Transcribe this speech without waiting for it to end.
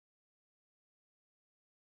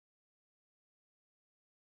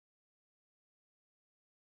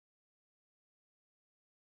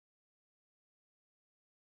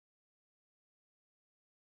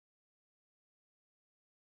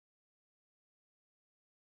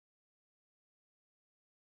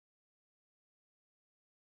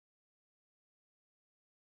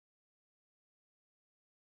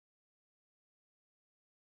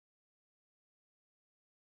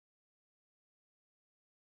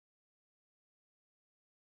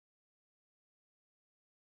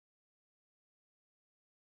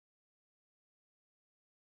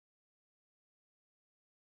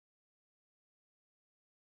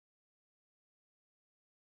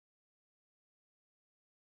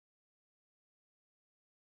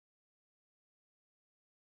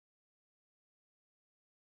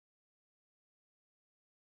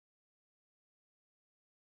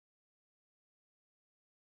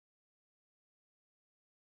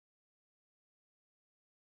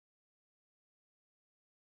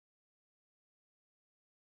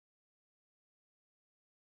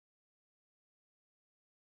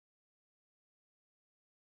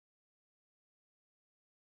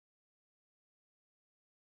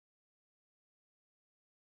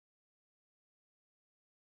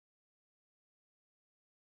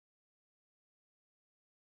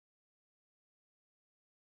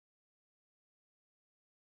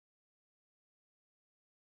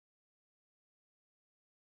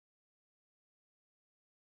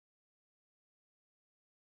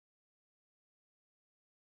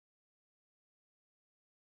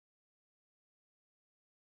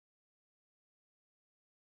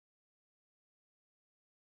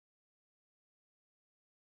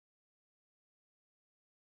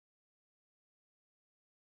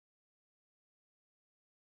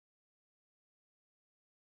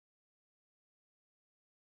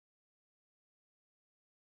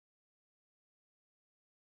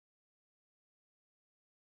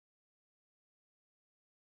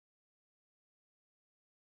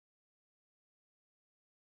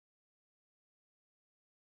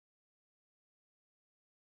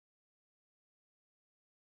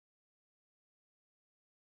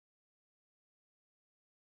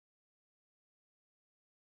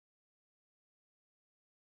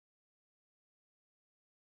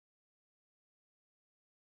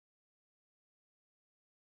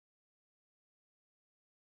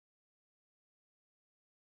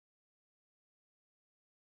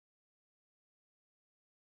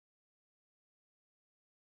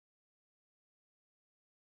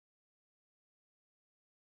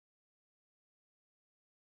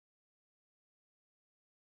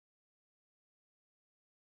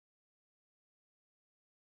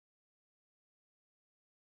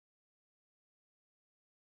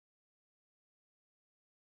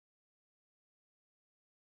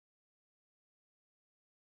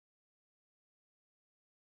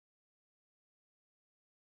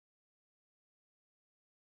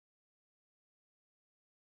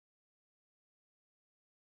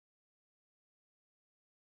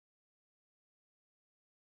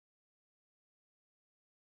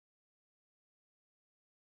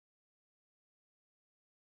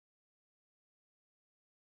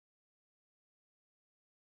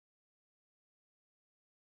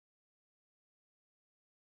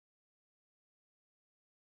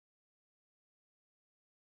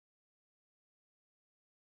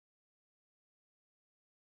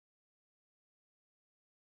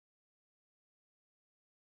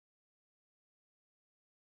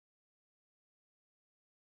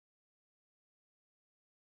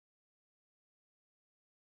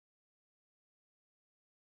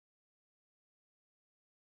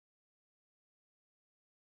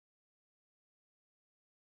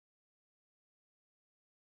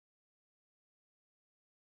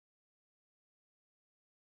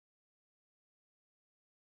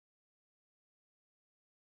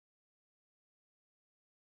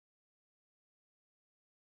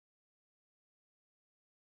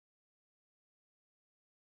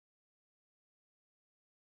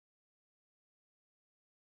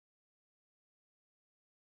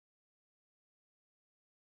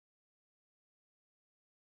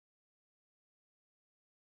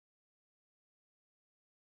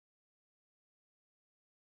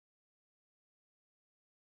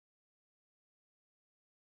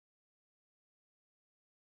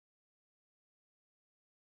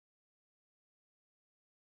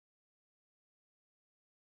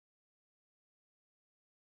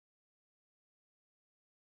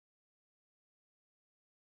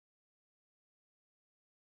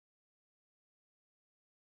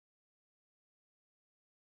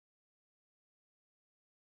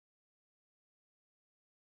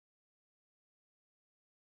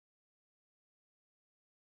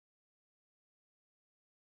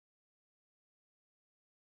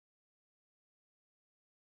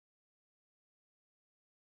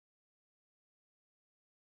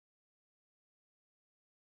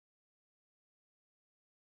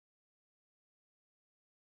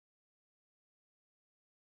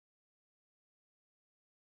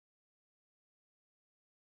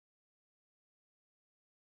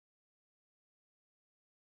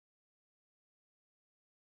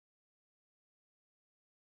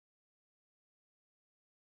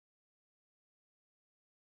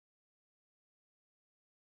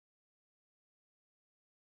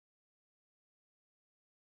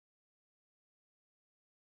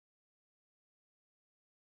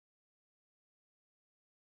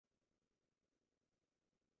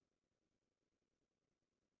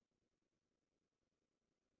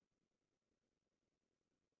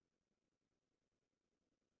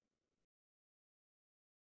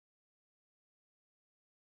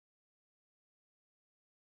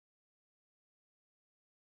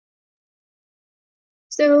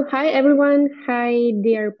Hi everyone, hi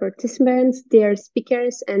dear participants, dear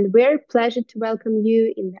speakers, and we're pleased to welcome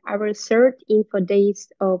you in our third Info Days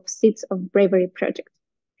of Seeds of Bravery project.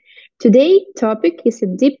 Today's topic is a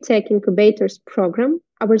Deep Tech Incubators program.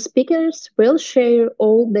 Our speakers will share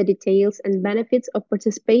all the details and benefits of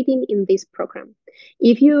participating in this program.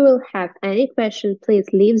 If you will have any questions, please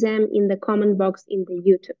leave them in the comment box in the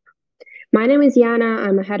YouTube. My name is Yana.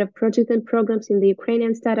 I'm a head of project and programs in the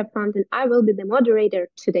Ukrainian Startup Fund, and I will be the moderator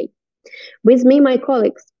today. With me, my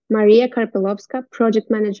colleagues, Maria Karpiłowska, project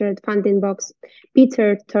manager at FundingBox,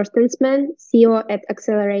 Peter Torstensen, CEO at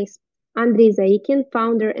Accelerace, Andriy Zaikin,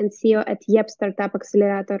 founder and CEO at YEP Startup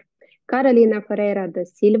Accelerator, Carolina Ferreira da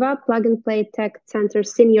Silva, Plug and Play Tech Center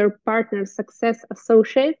Senior Partner Success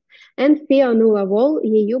Associate, and Fiona Wall,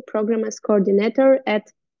 EU Programmers Coordinator at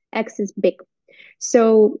Axis Big.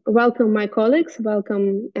 So welcome my colleagues,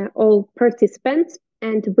 welcome all participants.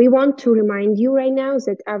 And we want to remind you right now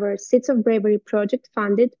that our Seeds of Bravery project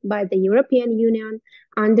funded by the European Union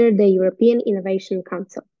under the European Innovation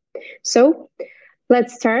Council. So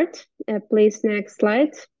let's start. Please, next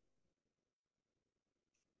slide.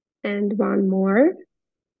 And one more.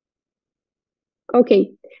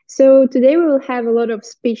 Okay, so today we will have a lot of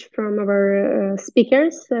speech from our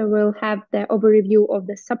speakers. We'll have the overview of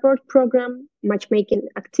the support program, matchmaking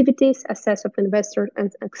activities, assess of investor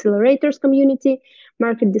and accelerators community,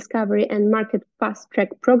 market discovery and market fast track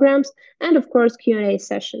programs, and of course Q&A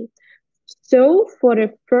session. So for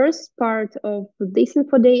the first part of this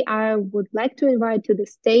info day, I would like to invite to the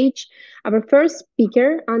stage our first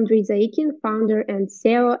speaker, Andriy Zaikin, founder and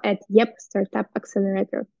CEO at YEP Startup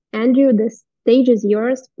Accelerator. Andrew, the stage is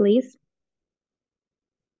yours, please.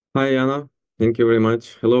 Hi, Yana. Thank you very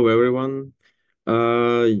much. Hello, everyone.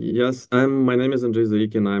 Yes, my name is Andriy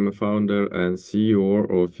Zaikin. I'm a founder and CEO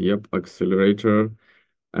of YEP Accelerator,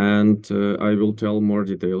 and I will tell more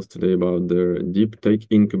details today about the Deep Tech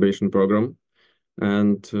Incubation Program.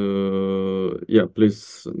 And yeah,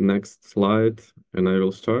 please, next slide, and I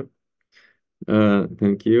will start.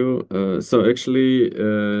 Thank you. So actually,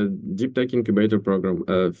 Deep Tech Incubator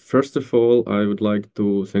Program. First of all, I would like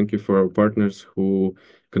to thank you for our partners who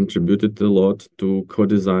contributed a lot to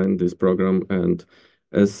co-design this program. And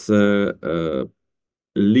as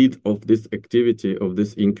lead of this activity of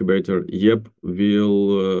this incubator, YEP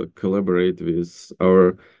will collaborate with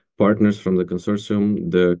our partners from the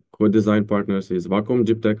consortium. The co-design partners is Vacuum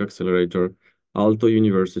Deep Tech Accelerator, Aalto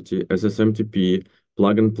University, SSMTP,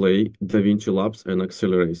 Plug and Play, DaVinci Labs, and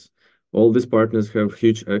Accelerace. All these partners have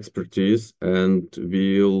huge expertise, and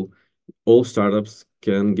all startups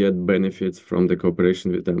can get benefits from the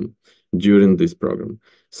cooperation with them during this program.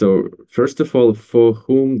 So first of all, for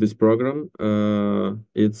whom this program?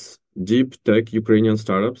 It's deep tech Ukrainian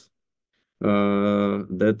startups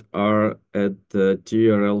that are at the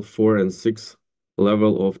TRL 4 and 6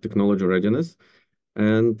 level of technology readiness.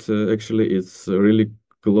 And actually, it's really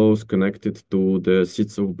close connected to the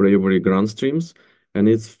Seeds of Bravery grant streams. And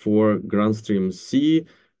it's for grant stream C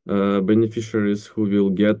beneficiaries who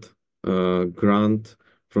will get grant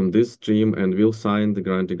from this stream and will sign the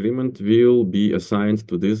grant agreement will be assigned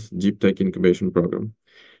to this Deep Tech Incubation Program.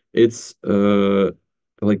 It's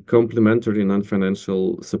like complementary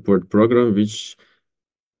non-financial support program, which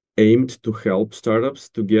aimed to help startups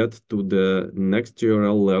to get to the next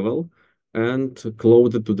TRL level and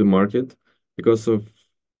closer to the market. Because of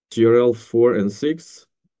TRL 4 and 6,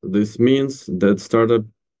 this means that startups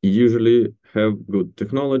usually have good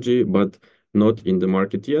technology, but not in the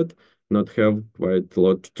market yet, not have quite a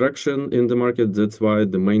lot of traction in the market. That's why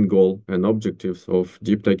the main goal and objectives of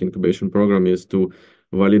Deep Tech Incubation Program is to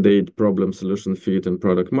validate problem solution fit and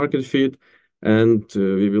product market fit. And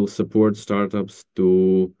we will support startups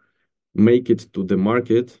to make it to the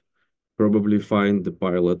market, probably find the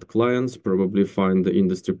pilot clients, probably find the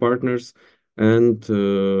industry partners, and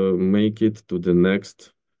make it to the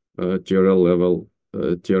next TRL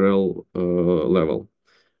level.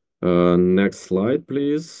 Next slide,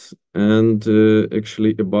 please. And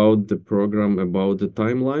actually about the program, about the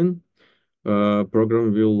timeline.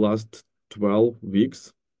 Program will last 12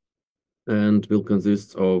 weeks and will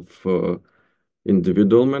consist of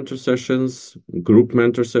individual mentor sessions, group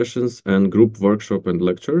mentor sessions, and group workshop and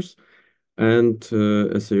lectures. And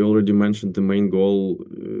as I already mentioned, the main goal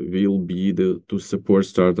will be to support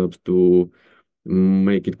startups to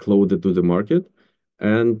make it closer to the market.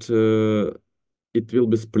 And it will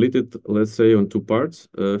be split, let's say, on two parts.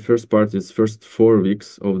 First part is first 4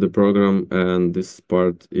 weeks of the program, and this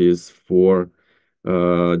part is for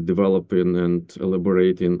developing and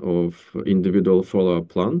elaborating of individual follow-up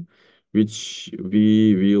plan, which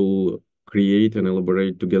we will create and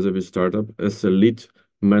elaborate together with startup as a lead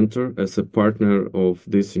mentor, as a partner of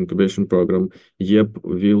this incubation program, YEP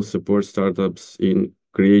will support startups in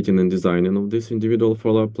creating and designing of this individual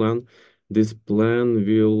follow-up plan. This plan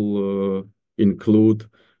will include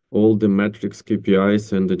all the metrics,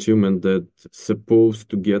 KPIs, and achievement that supposed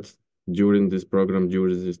to get during this program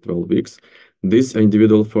during these 12 weeks. This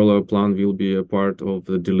individual follow-up plan will be a part of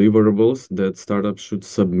the deliverables that startups should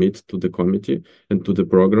submit to the committee and to the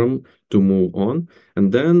program to move on.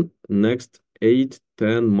 And then next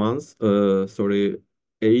 8-10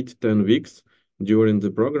 weeks during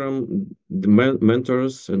the program, the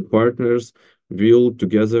mentors and partners will,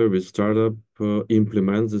 together with startup,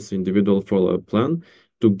 implement this individual follow-up plan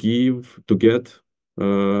to get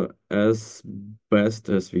as best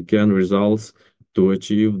as we can results to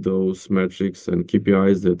achieve those metrics and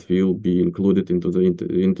KPIs that will be included into the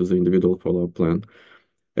individual follow-up plan.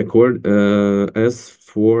 As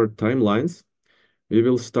for timelines, we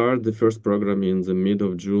will start the first program in the mid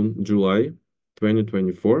of July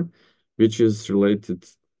 2024, which is related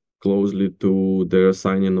closely to the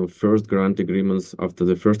signing of first grant agreements after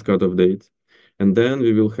the first cutoff date. And then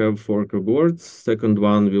we will have 4 cohorts. Second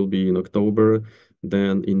one will be in October,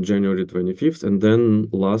 then in January 25th, and then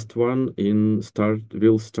last one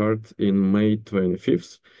will start in May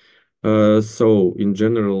 25th. So in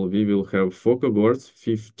general, we will have 4 cohorts,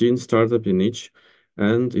 15 startups in each,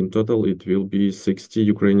 and in total it will be 60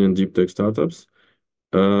 Ukrainian deep tech startups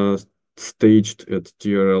staged at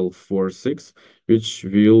TRL 4.6, which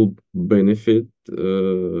will benefit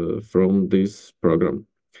from this program.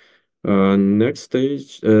 Next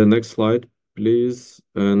slide, please.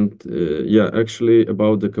 And yeah, actually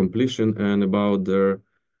about the completion and about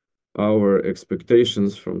our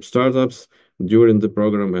expectations from startups during the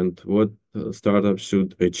program and what startups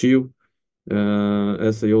should achieve.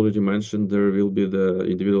 As I already mentioned, there will be the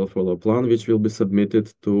individual follow-up plan, which will be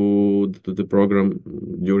submitted to the program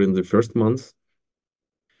during the first month.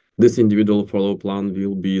 This individual follow-up plan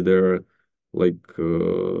will be there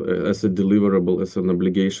as a deliverable, as an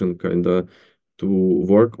obligation to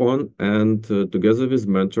work on, and together with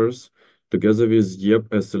mentors, together with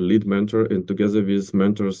YEP as a lead mentor, and together with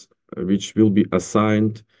mentors which will be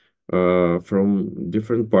assigned from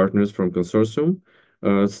different partners from consortium,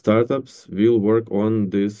 startups will work on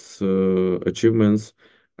these achievements,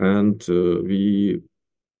 and we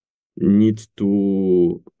need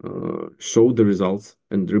to show the results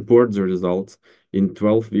and report the results in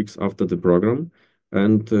 12 weeks after the program.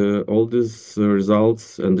 And all these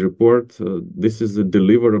results and report, this is a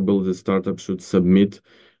deliverable the startup should submit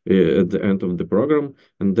at the end of the program.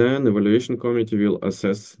 And then evaluation committee will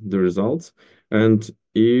assess the results. And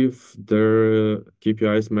if their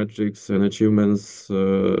KPIs, metrics, and achievements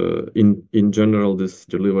in general, this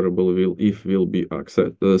deliverable will be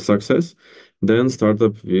success, then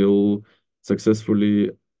startup will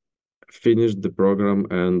successfully finish the program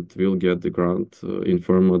and will get the grant in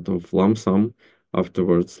format of lump sum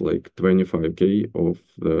afterwards, like 25K of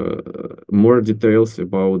the more details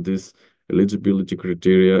about this eligibility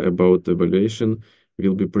criteria, about evaluation,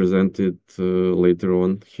 will be presented later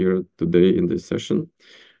on here today in this session.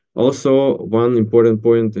 Also, one important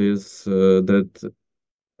point is that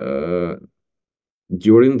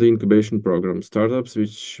during the incubation program, startups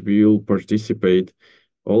which will participate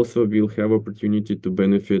also will have opportunity to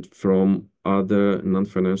benefit from other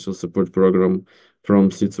non-financial support program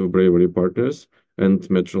from Seeds of Bravery partners and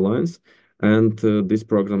Metro Lines. And these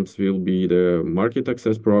programs will be the market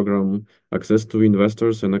access program, access to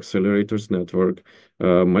investors and accelerators network,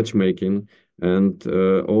 matchmaking, and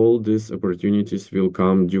all these opportunities will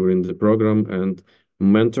come during the program, and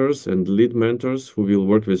mentors and lead mentors who will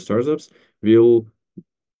work with startups will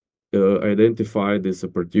identify these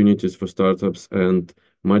opportunities for startups and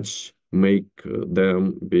make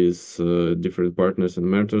them with different partners and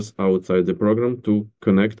mentors outside the program to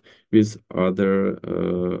connect with other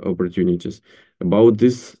opportunities. About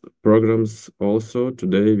these programs also,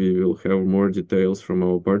 today we will have more details from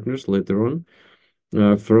our partners later on.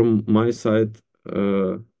 From my side,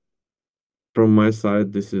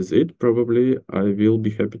 this is it. Probably I will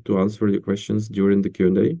be happy to answer your questions during the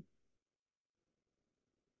Q&A.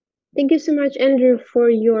 Thank you so much, Andrew, for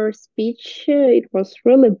your speech. It was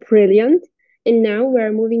really brilliant. And now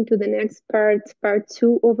we're moving to the next part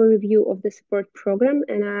 2 overview of the support program.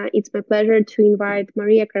 And it's my pleasure to invite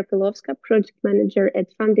Maria Karpiłowska, project manager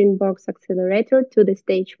at FundingBox Accelerator, to the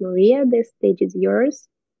stage. Maria, the stage is yours.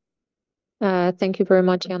 Thank you very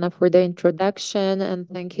much, Yana, for the introduction, and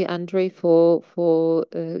thank you, Andrei, for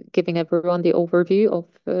giving everyone the overview of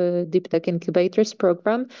Deep Tech Incubators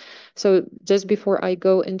program. So just before I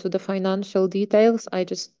go into the financial details, I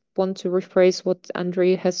just want to rephrase what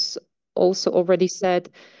Andrei has also already said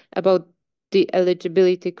about the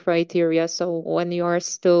eligibility criteria. So when you are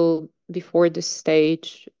still before the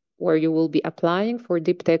stage where you will be applying for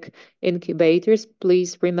deep tech incubators,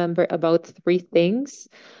 please remember about three things.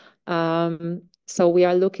 So we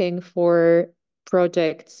are looking for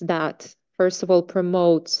projects that, first of all,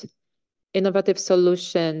 promote innovative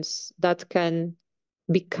solutions that can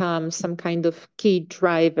become some kind of key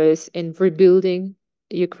drivers in rebuilding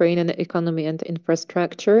Ukrainian economy and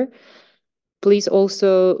infrastructure. Please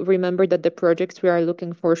also remember that the projects we are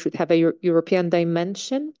looking for should have a European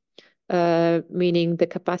dimension, meaning the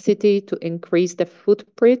capacity to increase the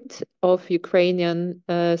footprint of Ukrainian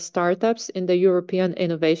startups in the European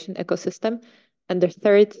innovation ecosystem. And the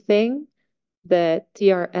third thing, the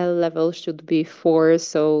TRL level should be 4,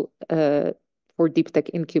 so for deep tech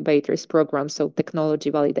incubators program, so technology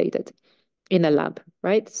validated in a lab,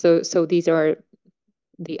 right? So these are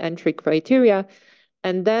the entry criteria.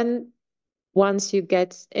 And then once you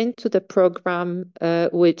get into the program,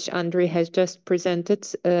 which Andrei has just presented,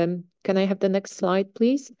 can I have the next slide,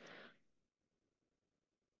 please?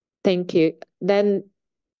 Thank you. Then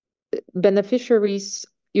beneficiaries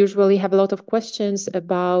usually have a lot of questions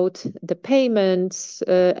about the payments,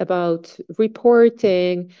 about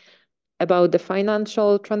reporting, about the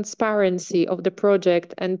financial transparency of the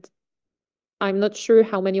project. And I'm not sure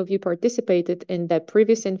how many of you participated in the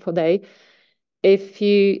previous info day. If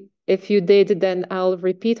you did, then I'll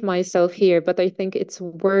repeat myself here, but I think it's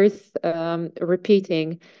worth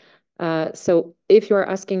repeating. So if you're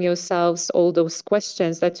asking yourselves all those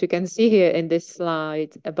questions that you can see here in this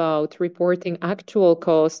slide about reporting actual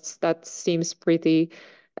costs, that seems pretty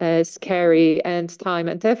scary and time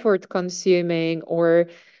and effort consuming, or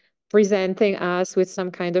presenting us with some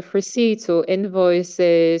kind of receipts or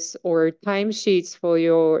invoices or timesheets for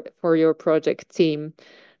your project team,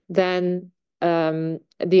 then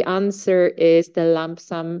the answer is the lump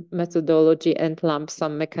sum methodology and lump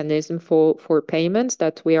sum mechanism for payments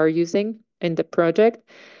that we are using in the project.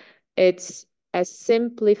 It's a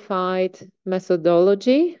simplified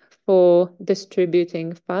methodology for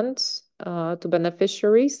distributing funds to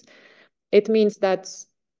beneficiaries. It means that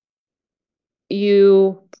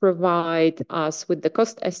you provide us with the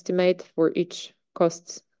cost estimate for each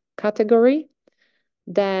cost category.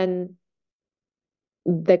 Then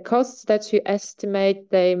the costs that you estimate,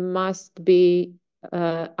 they must be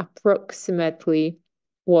approximately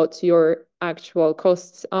what your actual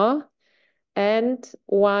costs are. And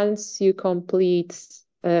once you complete,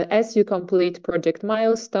 as you complete project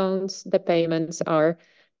milestones, the payments are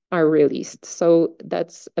released. So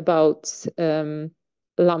that's about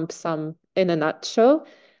lump sum in a nutshell.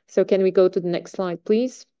 So can we go to the next slide,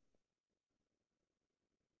 please?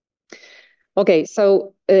 Okay,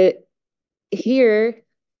 so here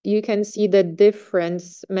you can see the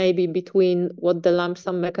difference maybe between what the lump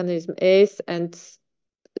sum mechanism is and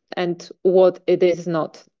what it is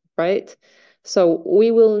not, right? So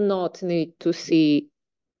we will not need to see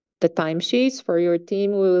the timesheets for your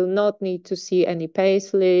team. We will not need to see any pay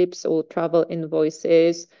slips or travel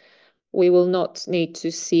invoices. We will not need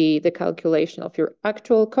to see the calculation of your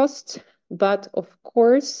actual costs, but of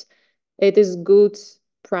course, it is good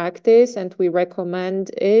practice and we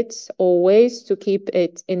recommend it always to keep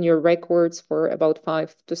it in your records for about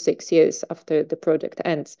 5 to 6 years after the project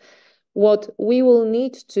ends. What we will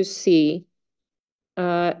need to see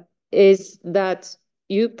is that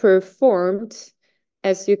you performed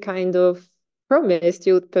as you kind of promised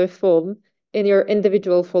you would perform in your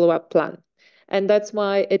individual follow-up plan. And that's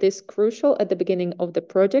why it is crucial at the beginning of the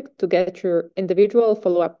project to get your individual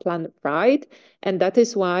follow-up plan right. And that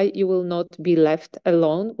is why you will not be left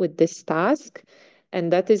alone with this task. And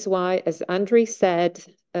that is why, as Andrei said,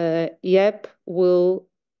 YEP will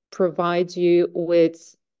provide you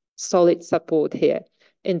with solid support here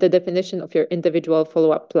in the definition of your individual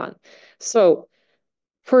follow-up plan. So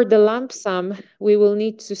for the lump sum, we will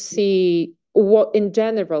need to see what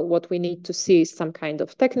we need to see is some kind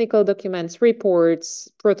of technical documents, reports,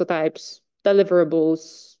 prototypes,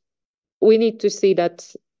 deliverables. We need to see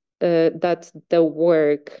that that the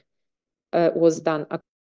work was done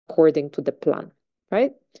according to the plan,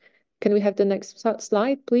 right? Can we have the next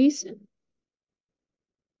slide, please?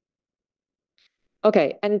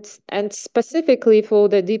 Okay, and specifically for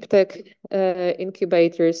the deep tech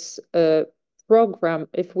incubators program,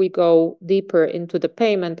 if we go deeper into the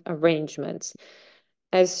payment arrangements,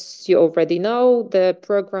 as you already know, the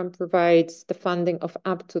program provides the funding of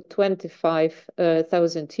up to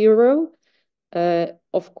 25,000 euro.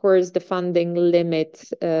 Of course, the funding limit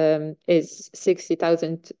is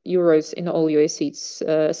 60,000 euros in all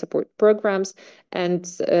USAID's support programs, and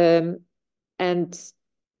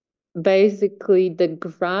basically the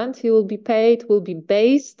grant you will be paid will be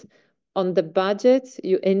based on the budget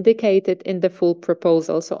you indicated in the full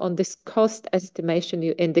proposal. So on this cost estimation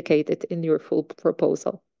you indicated in your full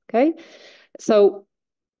proposal. Okay, so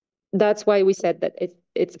that's why we said that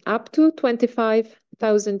it's up to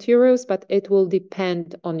 25,000 euros, but it will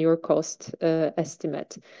depend on your cost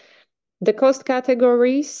estimate. The cost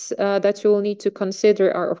categories that you will need to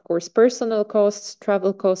consider are, of course, personal costs,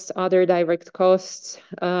 travel costs, other direct costs,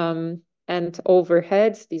 and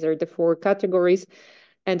overheads. These are the 4 categories.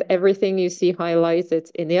 And everything you see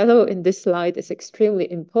highlighted in yellow in this slide is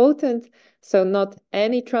extremely important. So not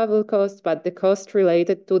any travel costs, but the cost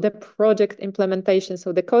related to the project implementation.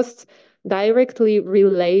 So the costs directly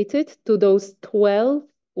related to those 12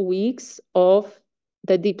 weeks of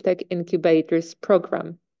the Deep Tech Incubators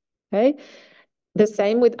program. Okay. The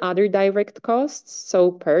same with other direct costs.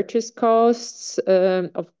 So purchase costs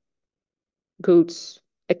of goods,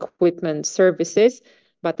 equipment, services.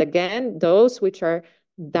 But again, those which are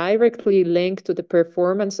directly linked to the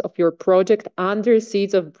performance of your project under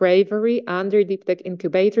Seeds of Bravery, under Deep Tech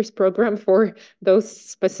Incubators program for those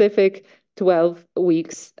specific 12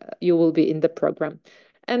 weeks you will be in the program.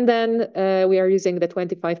 And then we are using the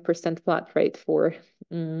 25% flat rate for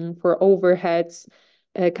overheads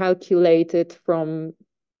calculated from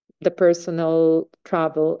the personal,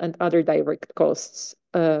 travel, and other direct costs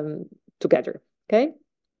together. Okay.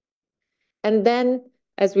 And then,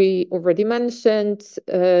 as we already mentioned,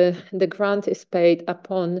 the grant is paid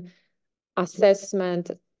upon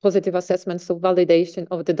assessment, positive assessment, so validation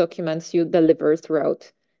of the documents you deliver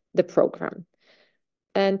throughout the program.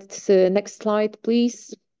 And next slide,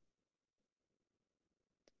 please.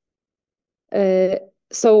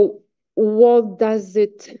 So what does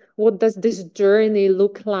this journey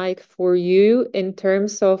look like for you in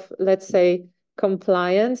terms of, let's say,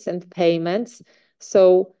 compliance and payments?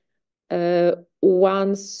 So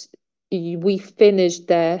once we finish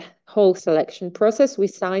the whole selection process, we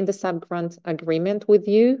sign the sub-grant agreement with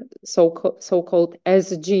you, so-called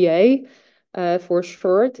SGA for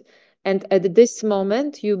short. And at this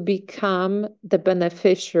moment, you become the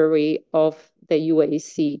beneficiary of the UA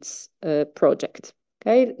Seeds project.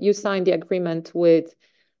 Okay, you sign the agreement with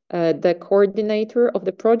the coordinator of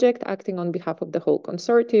the project acting on behalf of the whole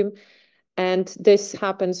consortium. And this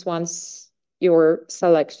happens once your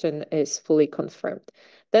selection is fully confirmed.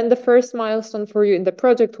 Then the first milestone for you in the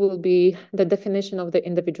project will be the definition of the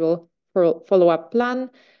individual follow-up plan,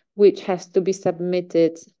 which has to be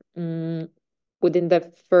submitted within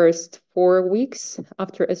the first 4 weeks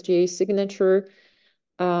after SGA signature.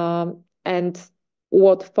 And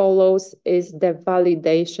what follows is the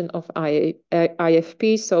validation of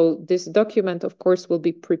IFP. So this document, of course, will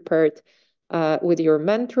be prepared with your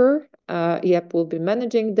mentor. Yep will be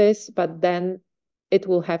managing this, but then it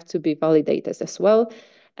will have to be validated as well.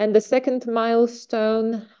 And the second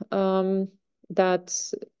milestone,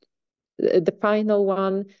 that's the final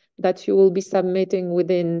one that you will be submitting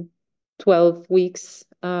within 12 weeks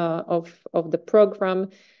of the program,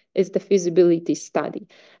 is the feasibility study.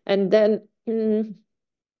 And then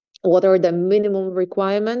what are the minimum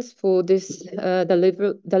requirements for this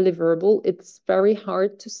deliverable? It's very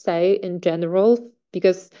hard to say in general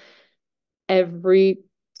because every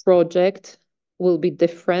project will be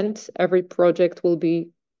different. Every project will be,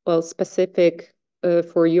 well, specific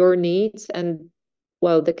for your needs, and,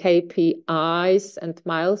 well, the KPIs and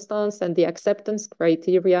milestones and the acceptance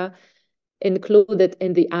criteria included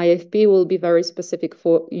in the IFP will be very specific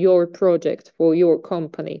for your project, for your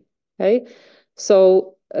company. Okay,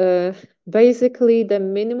 so basically the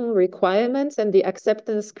minimum requirements and the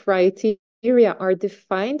acceptance criteria are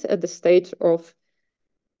defined at the stage of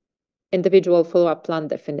individual follow-up plan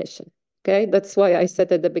definition. Okay, that's why I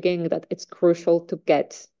said at the beginning that it's crucial to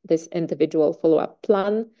get this individual follow-up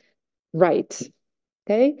plan right.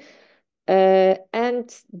 Okay,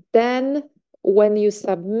 and then when you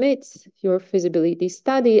submit your feasibility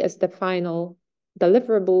study as the final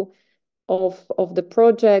deliverable of the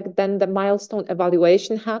project, then the milestone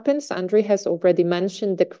evaluation happens. Andrei has already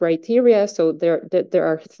mentioned the criteria. So there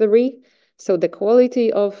are 3. So the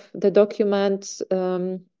quality of the documents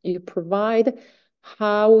you provide,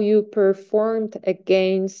 how you performed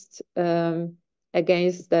against the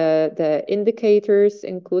indicators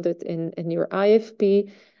included in your IFP,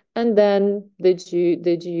 and then did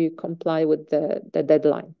you comply with the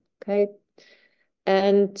deadline? Okay.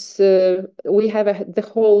 And we have the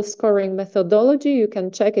whole scoring methodology. You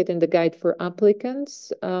can check it in the guide for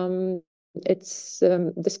applicants. It's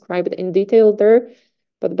described in detail there,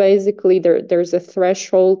 but basically there's a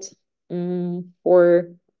threshold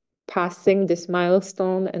for passing this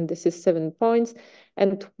milestone, and this is 7 points.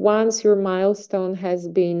 And once your milestone has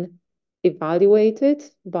been evaluated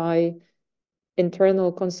by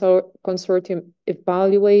internal consortium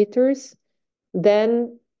evaluators,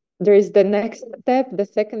 then there is the next step, the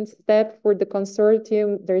second step for the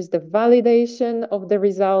consortium. There's the validation of the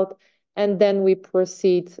result, and then we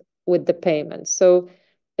proceed with the payment. So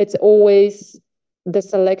it's always the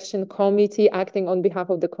selection committee acting on behalf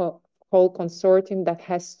of the whole consortium that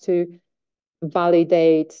has to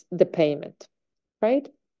validate the payment, right?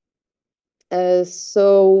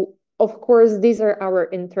 So of course, these are our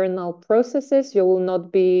internal processes. You will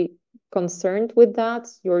not be concerned with that.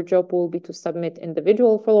 Your job will be to submit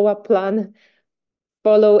individual follow-up plan,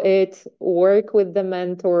 follow it, work with the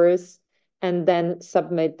mentors, and then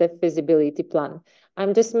submit the feasibility plan.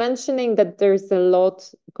 I'm just mentioning that there's a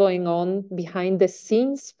lot going on behind the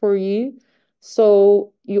scenes for you.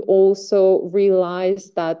 So you also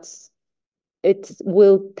realize that it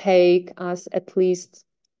will take us at least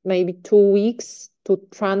maybe 2 weeks to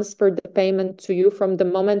transfer the payment to you from the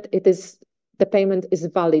moment the payment is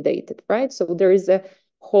validated, right? So there is a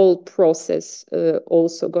whole process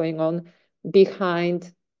also going on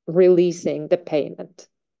behind releasing the payment,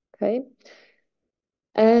 okay?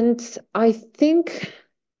 And I think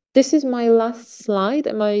this is my last slide.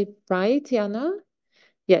 Am I right, Yana?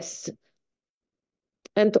 Yes.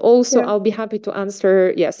 And also, I'll be happy to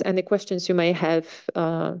answer, yes, any questions you may have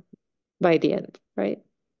by the end, right?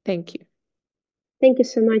 Thank you. Thank you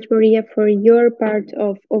so much, Maria, for your part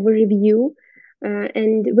of overview.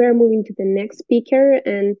 And we're moving to the next speaker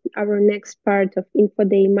and our next part of Info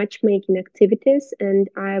Day matchmaking activities. And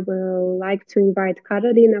I will like to invite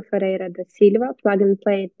Carolina Ferreira da Silva, Plug and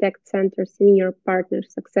Play Tech Center Senior Partner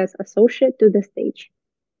Success Associate, to the stage.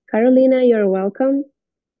 Carolina, you're welcome.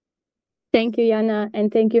 Thank you, Yana,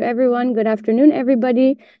 and thank you, everyone. Good afternoon,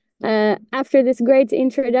 everybody. After this great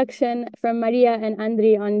introduction from Maria and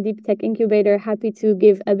Andri on Deep Tech Incubator, happy to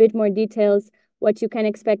give a bit more details what you can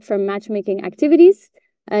expect from matchmaking activities.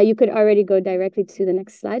 You could already go directly to the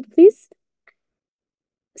next slide, please.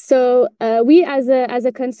 So we as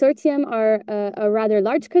a consortium are a rather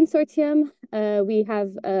large consortium. We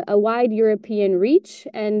have a wide European reach,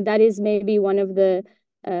 and that is maybe one of the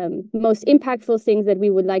most impactful things that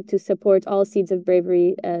we would like to support all Seeds of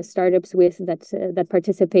Bravery startups with that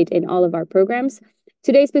participate in all of our programs.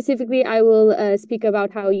 Today specifically, I will speak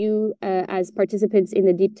about how you as participants in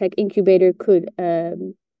the Deep Tech Incubator could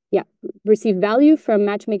receive value from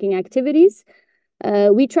matchmaking activities.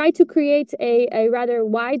 We try to create a rather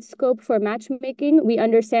wide scope for matchmaking. We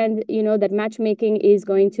understand, that matchmaking is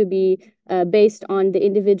going to be based on the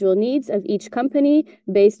individual needs of each company,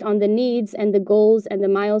 based on the needs and the goals and the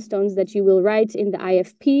milestones that you will write in the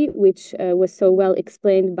IFP, which was so well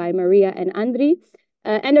explained by Maria and Andri.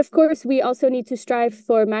 And of course, we also need to strive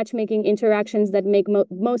for matchmaking interactions that make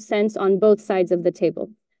most sense on both sides of the table.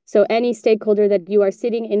 So any stakeholder that you are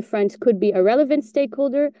sitting in front could be a relevant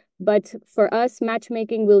stakeholder, but for us,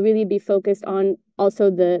 matchmaking will really be focused on also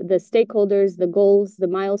the stakeholders, the goals, the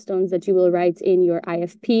milestones that you will write in your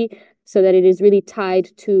IFP, so that it is really tied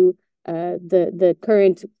to the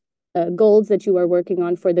current goals that you are working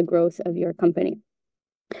on for the growth of your company.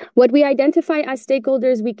 What we identify as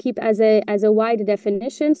stakeholders, we keep as a wide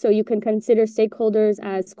definition. So you can consider stakeholders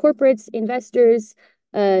as corporates, investors,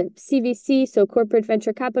 CVC, so corporate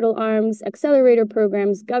venture capital arms, accelerator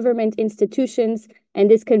programs, government institutions, and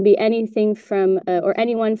this can be anything from or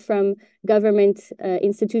anyone from government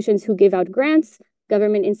institutions who give out grants,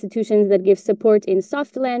 government institutions that give support in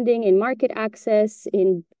soft landing, in market access,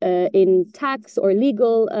 in tax or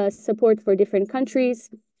legal support for different countries.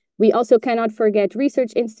 We also cannot forget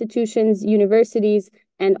research institutions, universities,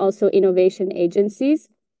 and also innovation agencies.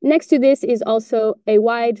 Next to this is also a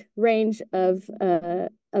wide range of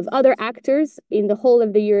other actors in the whole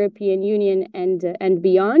of the European Union and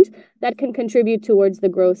beyond that can contribute towards the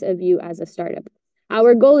growth of you as a startup.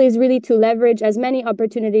 Our goal is really to leverage as many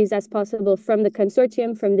opportunities as possible from the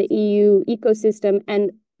consortium, from the EU ecosystem,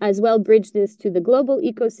 and as well bridge this to the global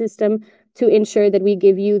ecosystem to ensure that we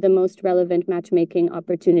give you the most relevant matchmaking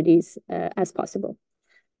opportunities as possible.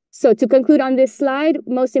 So to conclude on this slide,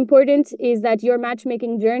 most important is that your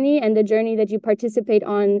matchmaking journey and the journey that you participate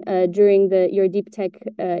on during your Deep Tech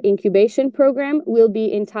incubation program will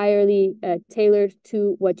be entirely tailored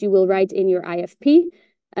to what you will write in your IFP.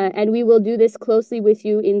 And we will do this closely with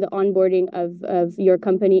you in the onboarding of your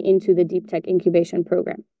company into the Deep Tech incubation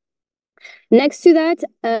program. Next to that,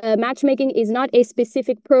 matchmaking is not a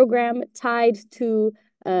specific program tied to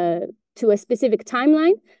to a specific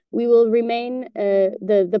timeline, we will remain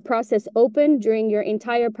the process open during your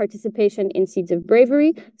entire participation in Seeds of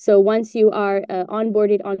Bravery. So once you are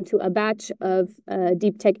onboarded onto a batch of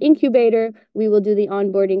Deep Tech Incubator, we will do the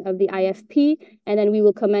onboarding of the IFP, and then we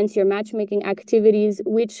will commence your matchmaking activities,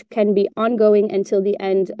 which can be ongoing until the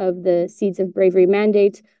end of the Seeds of Bravery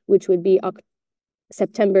mandate, which would be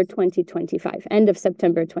September 2025, end of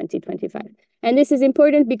September 2025. And this is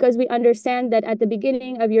important because we understand that at the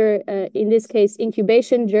beginning of your, in this case,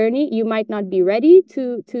 incubation journey, you might not be ready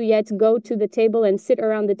to yet go to the table and sit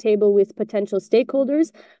around the table with potential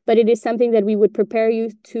stakeholders, but it is something that we would prepare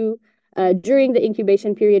you to during the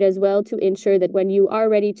incubation period as well, to ensure that when you are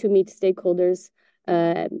ready to meet stakeholders,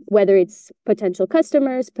 whether it's potential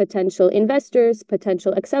customers, potential investors,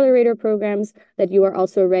 potential accelerator programs, that you are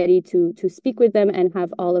also ready to speak with them and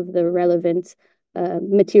have all of the relevant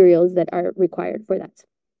materials that are required for that.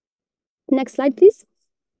 Next slide, please.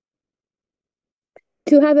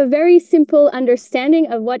 To have a very simple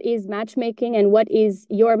understanding of what is matchmaking and what is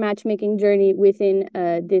your matchmaking journey within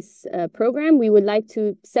this program, we would like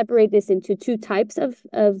to separate this into two types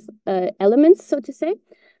of elements, so to say.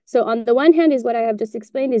 So on the one hand is what I have just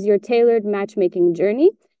explained is your tailored matchmaking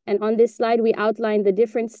journey. And on this slide, we outline the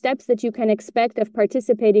different steps that you can expect of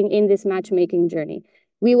participating in this matchmaking journey.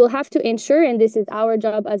 We will have to ensure, and this is our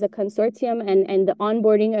job as a consortium and the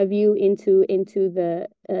onboarding of you into the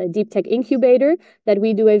Deep Tech Incubator, that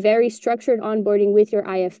we do a very structured onboarding with your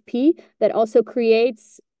IFP that also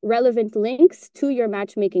creates relevant links to your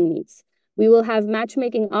matchmaking needs. We will have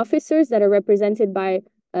matchmaking officers that are represented by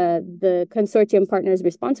the consortium partners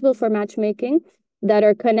responsible for matchmaking that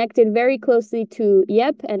are connected very closely to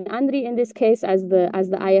Jep and Andri in this case as the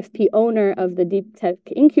IFP owner of the Deep Tech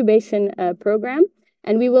Incubation program.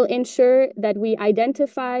 And we will ensure that we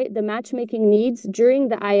identify the matchmaking needs during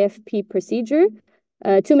the IFP procedure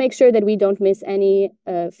to make sure that we don't miss any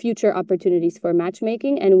future opportunities for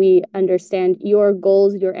matchmaking, and we understand your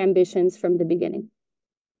goals, your ambitions from the beginning.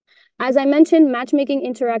 As I mentioned, matchmaking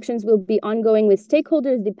interactions will be ongoing with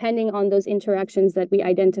stakeholders depending on those interactions that we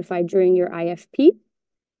identify during your IFP.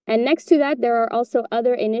 And next to that, there are also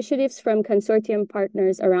other initiatives from consortium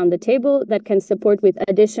partners around the table that can support with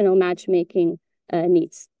additional matchmaking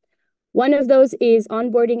needs. One of those is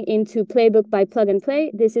onboarding into Playbook by Plug and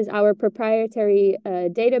Play. This is our proprietary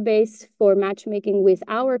database for matchmaking with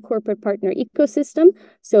our corporate partner ecosystem.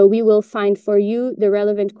 So we will find for you the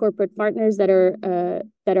relevant corporate partners that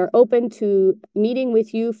are open to meeting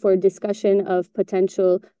with you for discussion of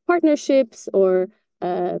potential partnerships or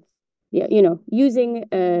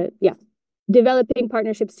developing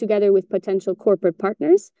partnerships together with potential corporate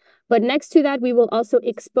partners. But next to that, we will also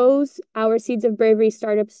expose our Seeds of Bravery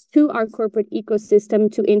startups to our corporate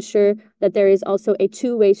ecosystem to ensure that there is also a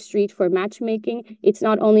two-way street for matchmaking. It's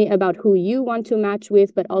not only about who you want to match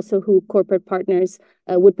with, but also who corporate partners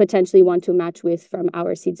would potentially want to match with from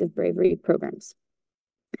our Seeds of Bravery programs.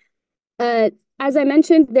 As I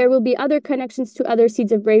mentioned, there will be other connections to other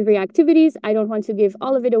Seeds of Bravery activities. I don't want to give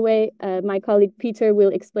all of it away. My colleague Peter will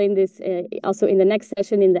explain this also in the next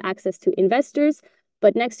session in the access to investors.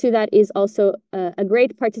 But next to that is also a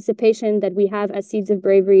great participation that we have as Seeds of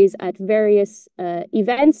Braveries at various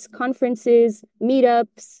events, conferences, meetups,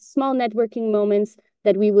 small networking moments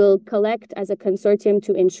that we will collect as a consortium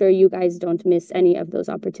to ensure you guys don't miss any of those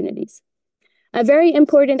opportunities. A very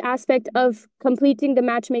important aspect of completing the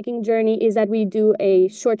matchmaking journey is that we do a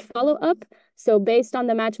short follow-up. So based on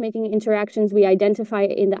the matchmaking interactions we identify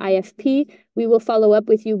in the IFP, we will follow up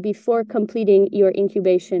with you before completing your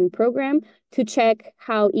incubation program to check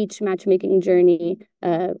how each matchmaking journey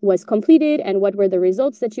was completed and what were the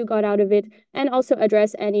results that you got out of it, and also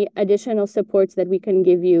address any additional supports that we can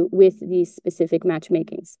give you with these specific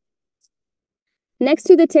matchmakings. Next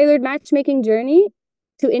to the tailored matchmaking journey,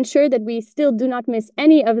 to ensure that we still do not miss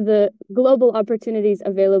any of the global opportunities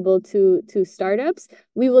available to startups,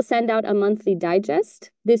 we will send out a monthly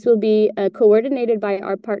digest. This will be coordinated by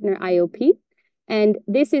our partner IOP. And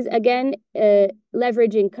this is, again,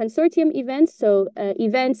 leveraging consortium events, so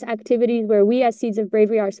events, activities where we as Seeds of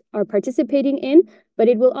Bravery are participating in, but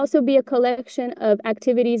it will also be a collection of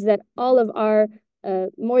activities that all of our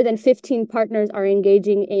more than 15 partners are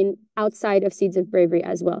engaging in outside of Seeds of Bravery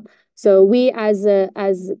as well. So we as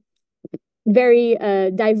very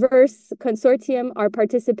diverse consortium are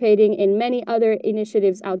participating in many other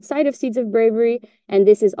initiatives outside of Seeds of Bravery, and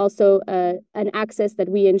this is also an access that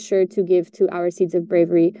we ensure to give to our Seeds of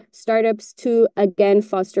Bravery startups to, again,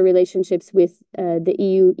 foster relationships with the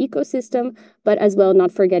EU ecosystem, but as well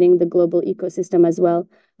not forgetting the global ecosystem as well,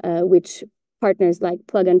 which partners like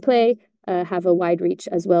Plug and Play have a wide reach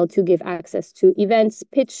as well to give access to events,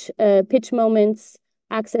 pitch moments,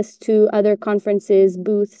 access to other conferences,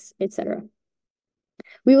 booths, etc.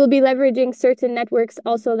 We will be leveraging certain networks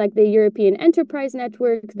also like the European Enterprise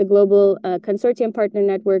Network, the Global Consortium Partner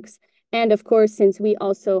Networks, and of course, since we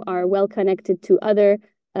also are well connected to other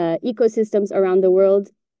ecosystems around the world,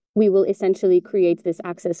 we will essentially create this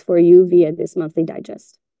access for you via this monthly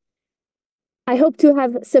digest. I hope to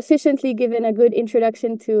have sufficiently given a good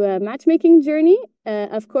introduction to a matchmaking journey.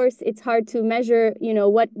 Of course, it's hard to measure,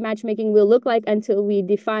 what matchmaking will look like until we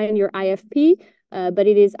define your IFP, but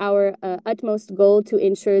it is our utmost goal to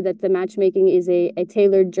ensure that the matchmaking is a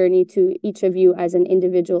tailored journey to each of you as an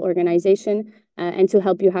individual organization and to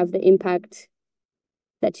help you have the impact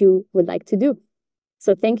that you would like to do.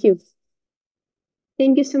 So thank you.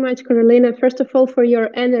 Thank you so much, Carolina, first of all, for your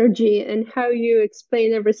energy and how you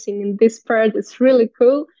explain everything in this part. It's really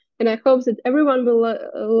cool. And I hope that everyone will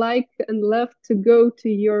like and love to go to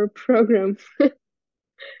your program.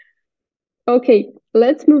 Okay,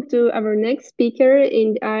 let's move to our next speaker.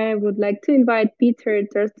 And I would like to invite Peter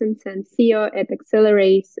Torstensen, CEO at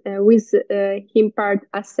Accelerace, with him part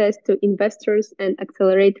access to investors and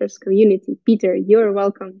accelerators community. Peter, you're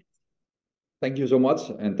welcome. Thank you so much.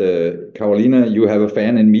 And Carolina, you have a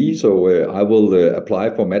fan in me, so I will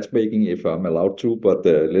apply for matchmaking if I'm allowed to, but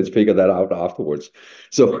let's figure that out afterwards.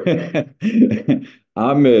 So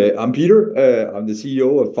I'm Peter. I'm the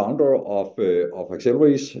CEO and founder of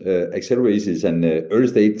Accelerace. Accelerace is an early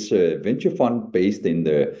stage venture fund based in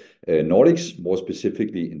the Nordics, more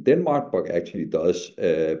specifically in Denmark, but actually does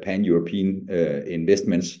pan-European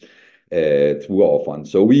investments through our fund.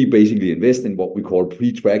 So we basically invest in what we call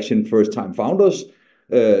pre-traction first-time founders.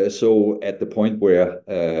 So at the point where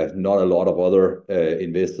not a lot of other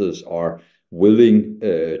investors are willing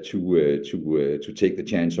to take the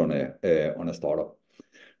chance on a startup.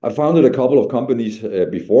 I founded a couple of companies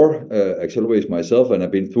before Accelerace myself, and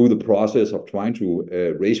I've been through the process of trying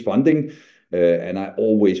to raise funding. And I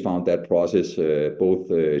always found that process both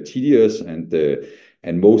tedious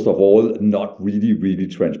and most of all, not really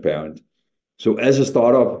transparent. So as a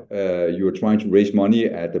startup, you're trying to raise money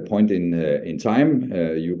at a point in time.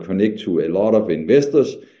 You connect to a lot of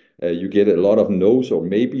investors. You get a lot of no's or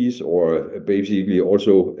maybes, or basically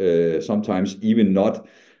also sometimes even not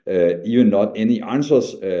any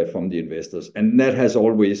answers from the investors. And that has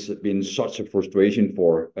always been such a frustration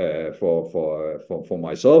for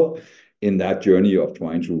myself in that journey of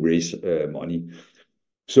trying to raise money.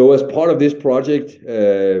 So as part of this project,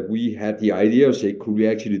 we had the idea of say, could we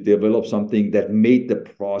actually develop something that made the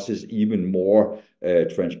process even more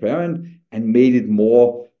transparent and made it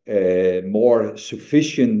more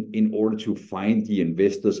sufficient in order to find the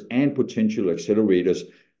investors and potential accelerators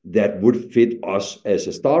that would fit us as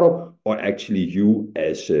a startup or actually you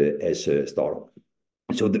as a startup.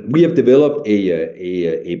 So we have developed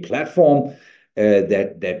a platform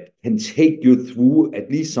that can take you through at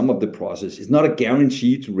least some of the process. It's not a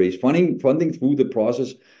guarantee to raise funding through the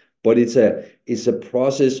process, but it's a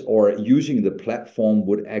process, or using the platform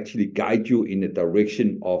would actually guide you in the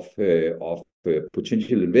direction of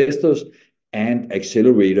potential investors and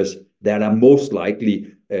accelerators that are most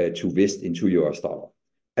likely to invest into your startup.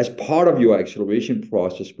 As part of your acceleration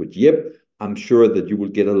process with YEP, I'm sure that you will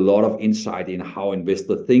get a lot of insight in how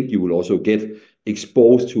investors think. You will also get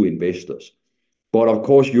exposed to investors. But of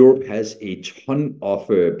course, Europe has a ton of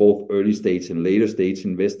both early stage and later stage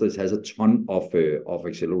investors, has a ton of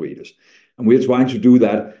accelerators. And we're trying to do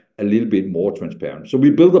that a little bit more transparent. So we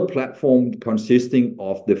built a platform consisting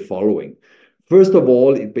of the following. First of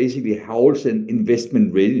all, it basically holds an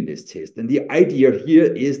investment readiness test. And the idea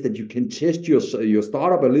here is that you can test your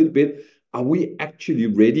startup a little bit. Are we actually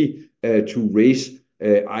ready to raise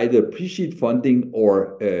either pre-seed funding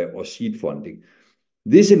or seed funding?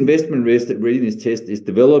 This investment readiness test is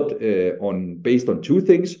developed based on two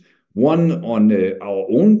things. One, on our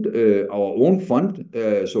own fund.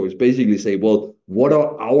 So it's basically say, well, what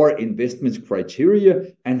are our investments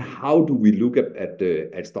criteria and how do we look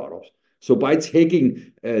at startups? So by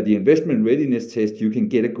taking the investment readiness test, you can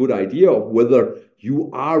get a good idea of whether you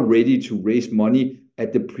are ready to raise money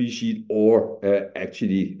at the pre-seed or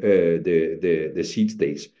actually the seed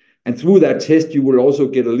stage. And through that test, you will also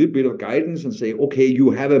get a little bit of guidance and say, okay,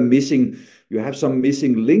 you have some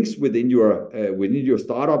missing links within your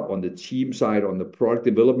startup on the team side, on the product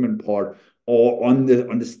development part, or on the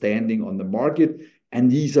understanding on the market.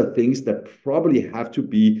 And these are things that probably have to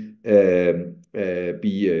be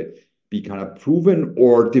kind of proven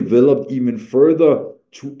or developed even further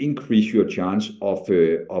to increase your chance of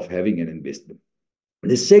having an investment.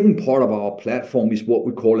 The second part of our platform is what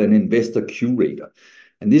we call an investor curator.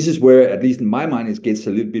 And this is where, at least in my mind, it gets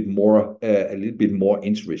a little bit more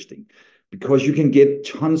interesting, because you can get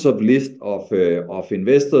tons of lists of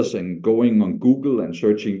investors and going on Google and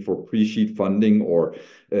searching for pre-seed funding or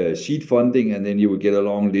seed funding, and then you will get a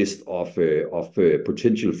long list of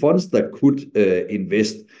potential funds that could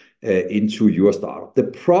invest into your startup. The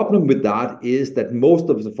problem with that is that most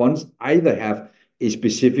of the funds either have a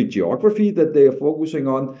specific geography that they are focusing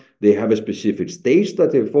on, they have a specific stage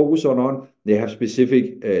that they focus on, they have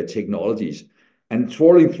specific technologies. And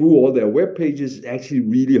trawling through all their web pages is actually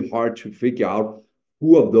really hard to figure out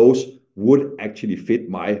who of those would actually fit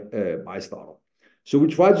my startup. So we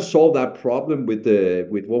try to solve that problem with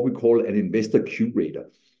what we call an investor curator.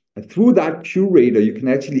 And through that curator, you can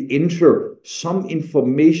actually enter some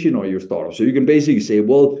information on your startup. So you can basically say,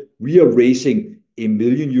 well, we are raising €1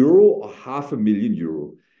 million or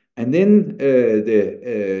 €500,000. And then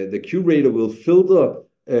the curator will filter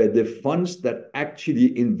the funds that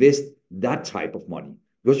actually invest that type of money.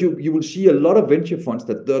 Because you will see a lot of venture funds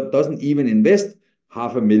that doesn't even invest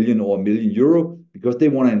 €500,000 or €1 million because they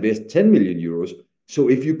want to invest €10 million. So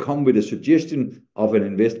if you come with a suggestion of an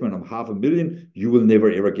investment of €500,000, you will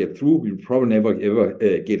never ever get through. You'll probably never ever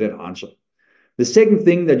get an answer. The second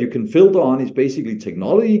thing that you can filter on is basically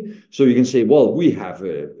technology. So you can say, well, we have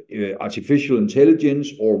artificial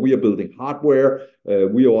intelligence, or we are building hardware,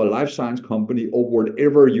 we are a life science company, or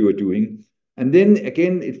whatever you are doing. And then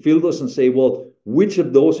again, it filters and say, well, which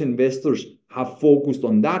of those investors have focused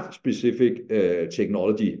on that specific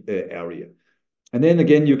technology area? And then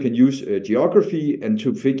again, you can use geography and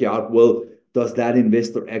to figure out, well, does that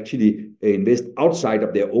investor actually invest outside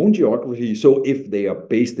of their own geography? So if they are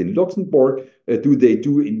based in Luxembourg, do they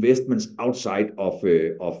do investments outside of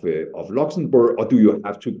Luxembourg, or do you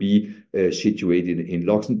have to be situated in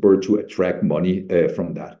Luxembourg to attract money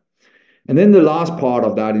from that? And then the last part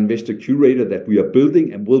of that investor curator that we are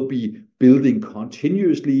building and will be building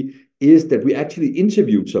continuously is that we actually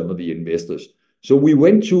interviewed some of the investors. So we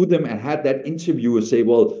went to them and had that interview and say,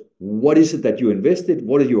 well, what is it that you invested?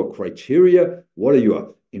 What are your criteria? What are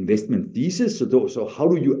your investment thesis? So how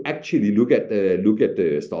do you actually look at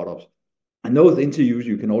the startups? And those interviews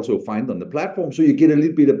you can also find on the platform, so you get a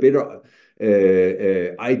little bit of better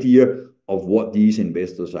idea of what these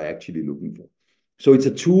investors are actually looking for. So it's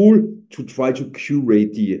a tool to try to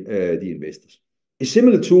curate the investors. A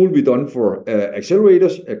similar tool we've done for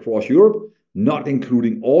accelerators across Europe, not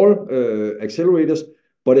including all accelerators,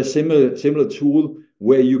 but a similar tool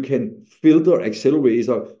where you can filter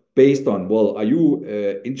accelerator based on, well, are you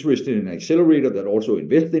interested in an accelerator that also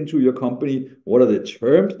invests into your company? What are the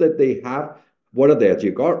terms that they have? What are their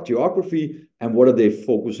geography? And what are they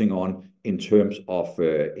focusing on in terms of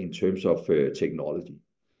technology?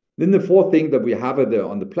 Then the fourth thing that we have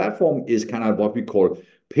on the platform is kind of what we call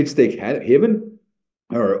pitch deck heaven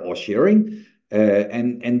or sharing.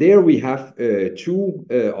 And there we have two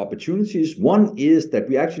opportunities. One is that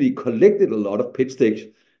we actually collected a lot of pitch decks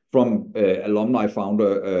from alumni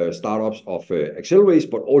founder startups of Accelerace,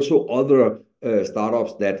 but also other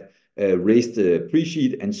startups that raised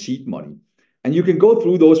pre-seed and seed money. And you can go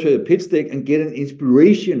through those pitch deck and get an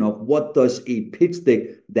inspiration of what does a pitch deck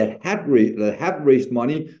that have raised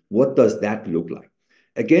money, what does that look like?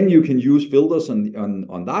 Again, you can use filters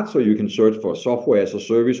on that, so you can search for software as a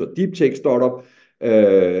service or deep tech startup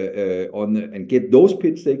and get those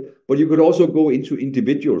pitch deck. But you could also go into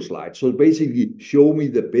individual slides. So basically, show me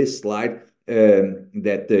the best slide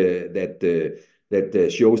that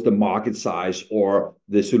shows the market size or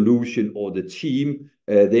the solution or the team.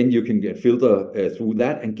 Then you can filter through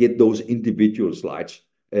that and get those individual slides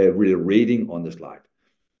with a rating on the slide.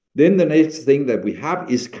 Then the next thing that we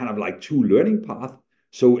have is kind of like two learning paths.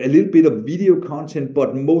 So a little bit of video content,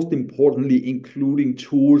 but most importantly, including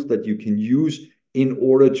tools that you can use in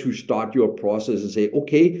order to start your process and say,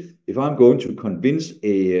 okay, if I'm going to convince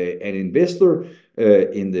an investor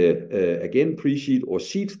in the, again, pre-seed or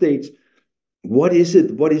seed stage, what is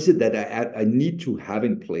it that I need to have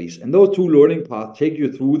in place? And those two learning paths take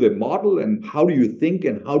you through the model and how do you think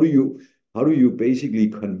and how do you basically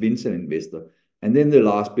convince an investor? And then the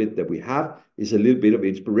last bit that we have is a little bit of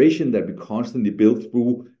inspiration that we constantly build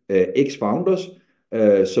through ex-founders.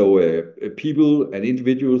 So people and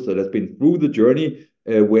individuals that have been through the journey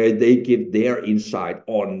where they give their insight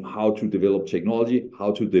on how to develop technology,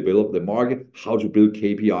 how to develop the market, how to build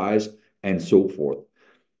KPIs, and so forth.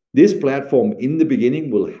 This platform in the beginning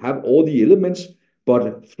will have all the elements,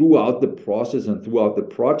 but throughout the process and throughout the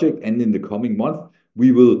project and in the coming month,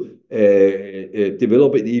 we will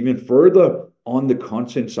develop it even further on the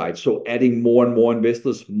content side. So adding more and more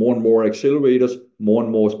investors, more and more accelerators, more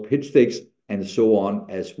and more pitch decks, and so on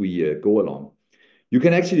as we go along. You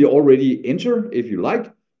can actually already enter if you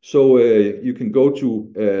like. So you can go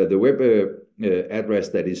to the web address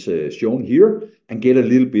that is shown here and get a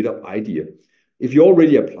little bit of idea. If you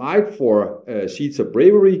already applied for Seeds of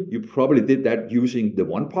Bravery, you probably did that using the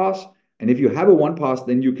OnePass. And if you have a OnePass,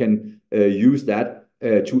 then you can use that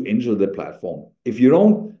to enter the platform. If you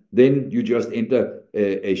don't, then you just enter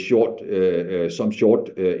some short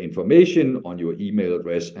information on your email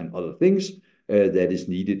address and other things that is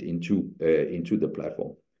needed into the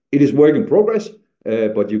platform. It is work in progress,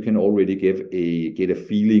 but you can already get a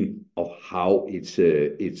feeling of how it's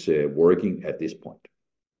working at this point.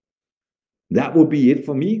 That will be it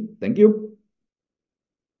for me. Thank you.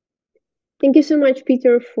 Thank you so much,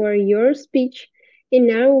 Peter, for your speech. And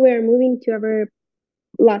now we're moving to our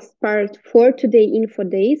last part for today Info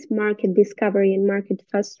Days, Market Discovery and Market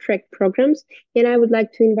Fast Track programs. And I would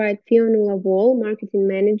like to invite Fiona Wall, Marketing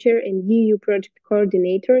Manager and EU Project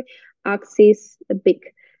Coordinator, Axis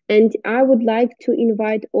BIC. And I would like to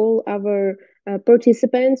invite all our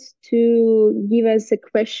participants to give us a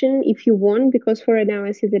question if you want, because for right now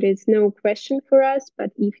I see there is no question for us,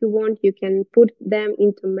 but if you want, you can put them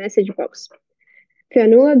into message box.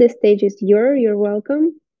 Fiona, the stage is yours. You're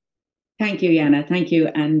welcome. Thank you, Yana. Thank you.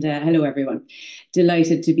 And hello, everyone.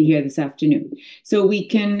 Delighted to be here this afternoon. So we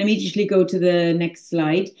can immediately go to the next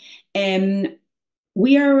slide.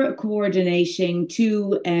 We are coordinating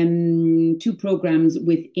two programs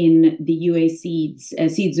within the UA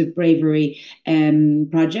Seeds of Bravery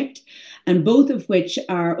project, and both of which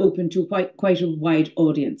are open to quite a wide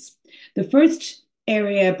audience. The first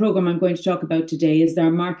program I'm going to talk about today is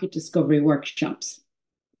our market discovery workshops.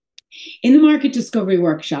 In the market discovery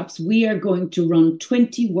workshops, we are going to run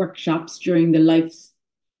 20 workshops during the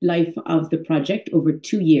life of the project over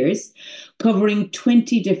 2 years, covering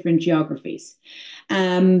 20 different geographies.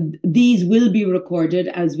 These will be recorded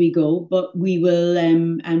as we go, but we will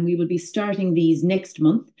be starting these next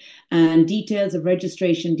month, and details of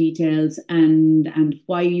registration details and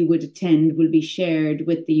why you would attend will be shared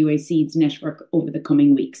with the UA Seeds network over the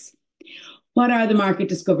coming weeks. What are the market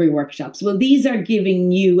discovery workshops? Well, these are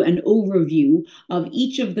giving you an overview of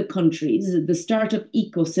each of the countries, the startup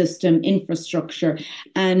ecosystem, infrastructure,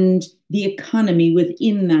 and the economy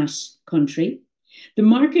within that country, the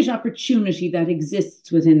market opportunity that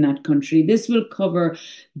exists within that country. This will cover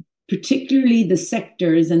particularly the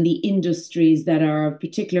sectors and the industries that are of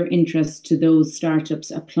particular interest to those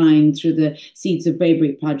startups applying through the Seeds of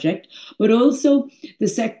Bravery project, but also the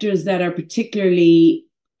sectors that are particularly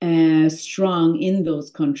strong in those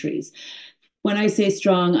countries. When I say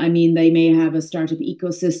strong, I mean they may have a startup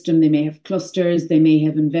ecosystem, they may have clusters, they may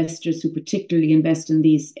have investors who particularly invest in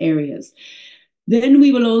these areas. Then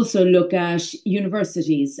we will also look at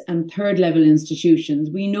universities and third-level institutions.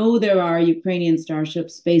 We know there are Ukrainian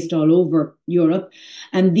startups based all over Europe,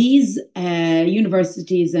 and these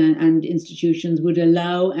universities and institutions would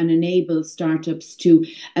allow and enable startups to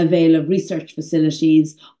avail of research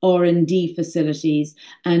facilities, R&D facilities,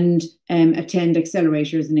 and attend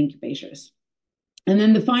accelerators and incubators. And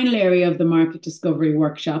then the final area of the market discovery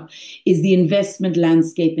workshop is the investment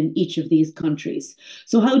landscape in each of these countries.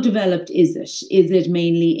 So how developed is it? Is it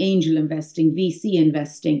mainly angel investing, VC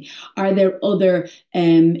investing? Are there other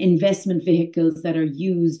investment vehicles that are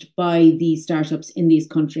used by these startups in these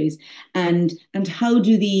countries? And how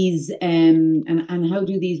do these how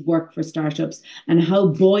do these work for startups? And how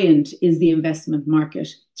buoyant is the investment market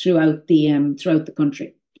throughout the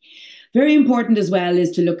country? Very important as well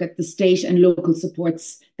is to look at the state and local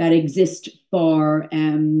supports that exist for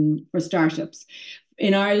startups.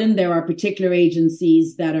 In Ireland, there are particular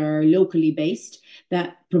agencies that are locally based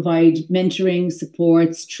that provide mentoring,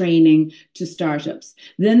 supports, training to startups.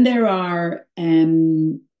 Then there are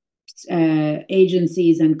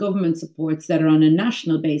agencies and government supports that are on a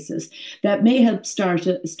national basis that may help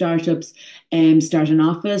startups start an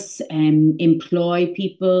office, employ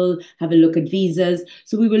people, have a look at visas.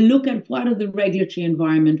 So we will look at what are the regulatory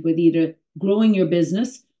environment with either growing your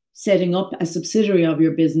business, setting up a subsidiary of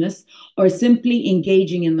your business, or simply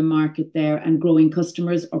engaging in the market there and growing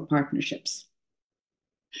customers or partnerships.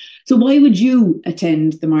 So why would you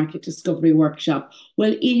attend the Market Discovery Workshop?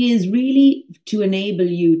 Well, it is really to enable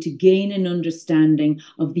you to gain an understanding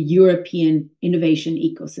of the European innovation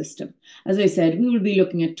ecosystem. As I said, we will be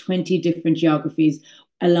looking at 20 different geographies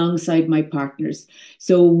alongside my partners.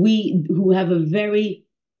 So who have a very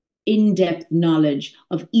in-depth knowledge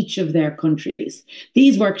of each of their countries.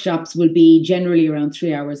 These workshops will be generally around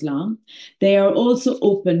 3 hours long. They are also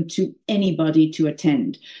open to anybody to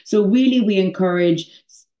attend. So really we encourage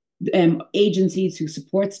agencies who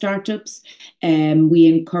support startups. We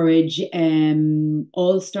encourage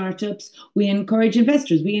all startups. We encourage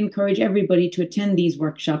investors. We encourage everybody to attend these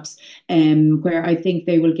workshops, where I think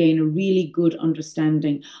they will gain a really good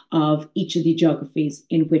understanding of each of the geographies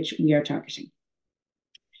in which we are targeting.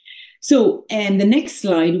 So the next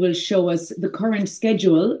slide will show us the current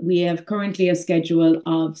schedule. We have currently a schedule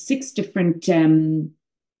of 6 different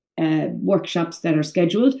workshops that are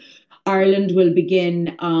scheduled. Ireland will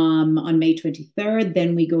begin on May 23rd.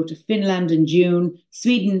 Then we go to Finland in June,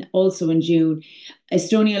 Sweden also in June.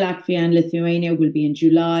 Estonia, Latvia and Lithuania will be in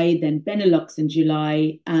July, then Benelux in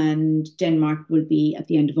July, and Denmark will be at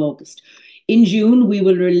the end of August. In June, we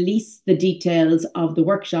will release the details of the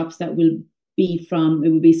workshops that will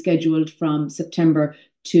be scheduled from September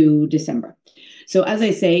to December. So as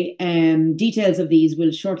I say, details of these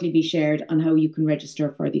will shortly be shared on how you can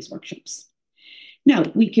register for these workshops. Now,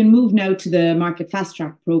 we can move now to the Market Fast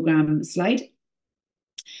Track Programme slide.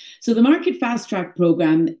 So the Market Fast Track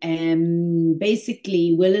Programme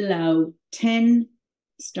basically will allow 10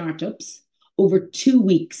 startups over 2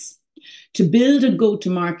 weeks to build a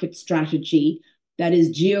go-to-market strategy that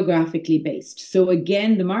is geographically based. So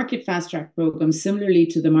again, the Market Fast Track programs, similarly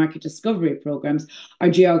to the Market Discovery programs, are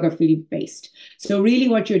geographically based. So really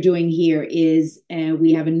what you're doing here is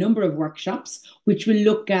we have a number of workshops which will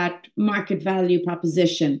look at market value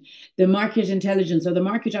proposition, the market intelligence or the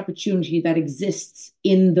market opportunity that exists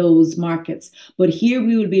in those markets. But here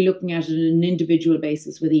we will be looking at it on an individual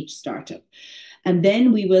basis with each startup. And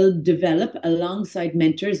then we will develop, alongside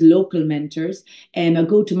mentors, local mentors, a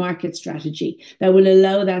go-to-market strategy that will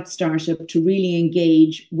allow that startup to really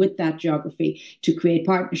engage with that geography, to create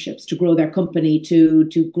partnerships, to grow their company, to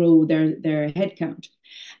grow their headcount.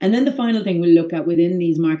 And then the final thing we'll look at within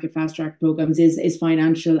these Market Fast Track programs is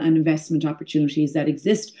financial and investment opportunities that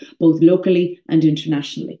exist both locally and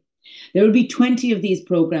internationally. There will be 20 of these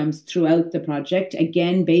programs throughout the project,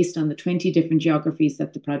 again, based on the 20 different geographies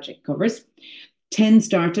that the project covers. 10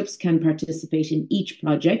 startups can participate in each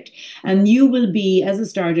project, and you will be, as a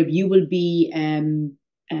startup, you will be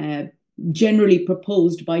generally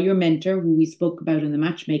proposed by your mentor, who we spoke about in the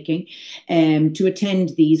matchmaking, to attend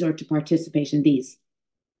these or to participate in these.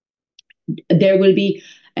 There will be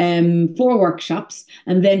 4 workshops,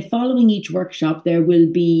 and then following each workshop there will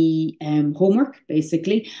be homework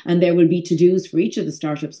basically, and there will be to-dos for each of the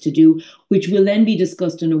startups to do, which will then be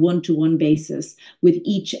discussed on a one-to-one basis with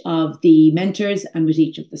each of the mentors and with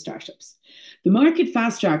each of the startups. The Market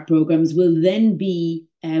Fast Track programs will then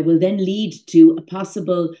lead to a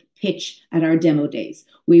possible pitch at our demo days.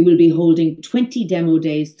 We will be holding 20 demo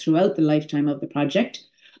days throughout the lifetime of the project.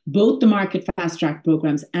 Both the Market Fast Track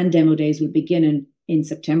programs and demo days will begin in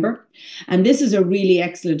September. And this is a really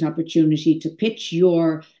excellent opportunity to pitch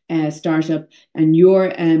your startup and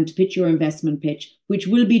to pitch your investment pitch, which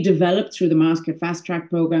will be developed through the Market Fast Track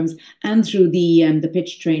programs and through the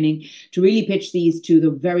pitch training, to really pitch these to the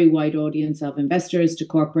very wide audience of investors, to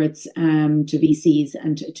corporates, to VCs,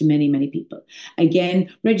 and to many, many people. Again,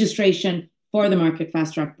 registration for the Market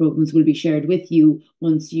Fast Track programs will be shared with you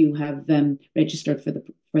once you have registered for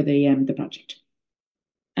the project.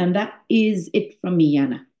 And that is it from me,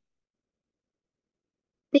 Yana.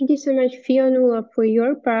 Thank you so much, Fiona, for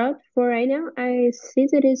your part. For right now, I see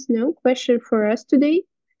there is no question for us today.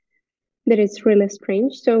 That is really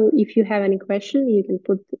strange. So if you have any question, you can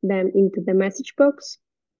put them into the message box.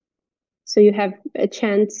 So you have a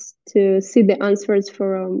chance to see the answers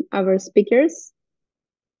from our speakers.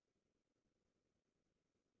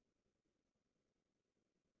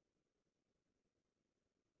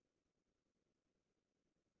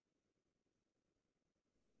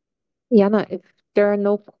 Yana, if there are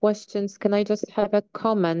no questions, can I just have a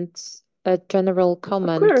comment, a general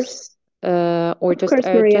comment? Of course. Or just a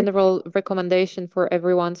Maria. general recommendation for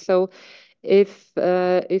everyone. So if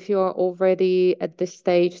you are already at the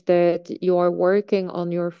stage that you are working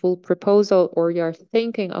on your full proposal or you're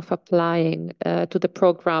thinking of applying to the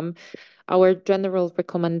program, our general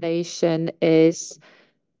recommendation is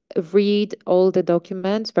read all the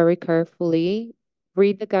documents very carefully.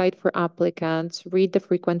 Read the guide for applicants, read the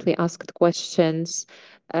frequently asked questions,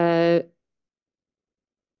 read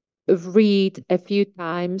a few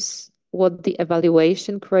times what the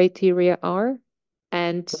evaluation criteria are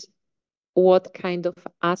and what kind of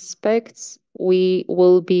aspects we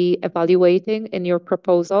will be evaluating in your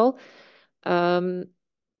proposal.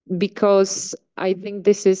 Because I think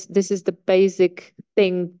this is the basic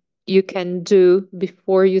thing you can do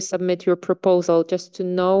before you submit your proposal, just to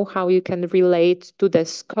know how you can relate to the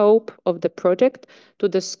scope of the project, to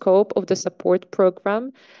the scope of the support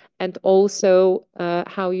program, and also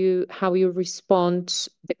how you respond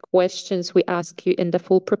the questions we ask you in the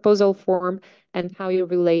full proposal form, and how you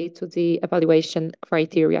relate to the evaluation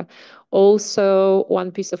criteria. Also,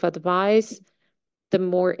 one piece of advice: the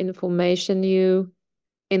more information you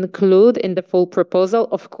include in the full proposal,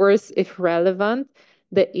 of course, if relevant,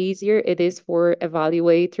 the easier it is for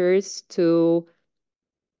evaluators to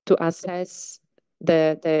assess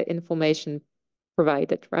the information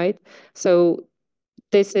provided, right? So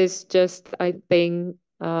this is just, I think,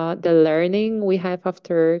 the learning we have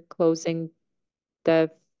after closing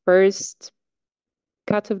the first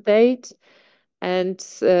cut-off date. And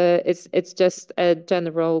it's just a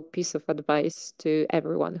general piece of advice to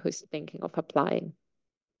everyone who's thinking of applying.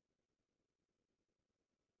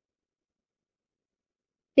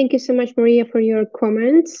 Thank you so much, Maria, for your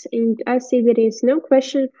comments. And I see there is no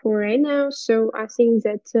question for right now, so I think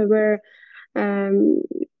that we're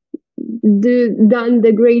done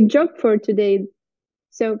the great job for today.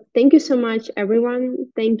 So thank you so much, everyone.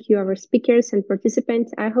 Thank you, our speakers and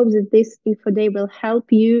participants. I hope that this info day will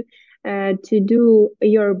help you to do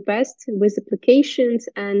your best with applications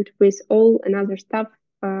and with all another stuff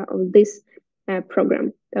of this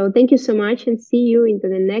program. So thank you so much, and see you into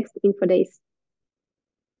the next info days.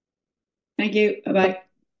 Thank you. Bye-bye.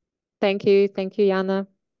 Thank you. Thank you, Yana.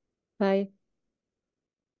 Bye.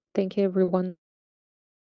 Thank you, everyone.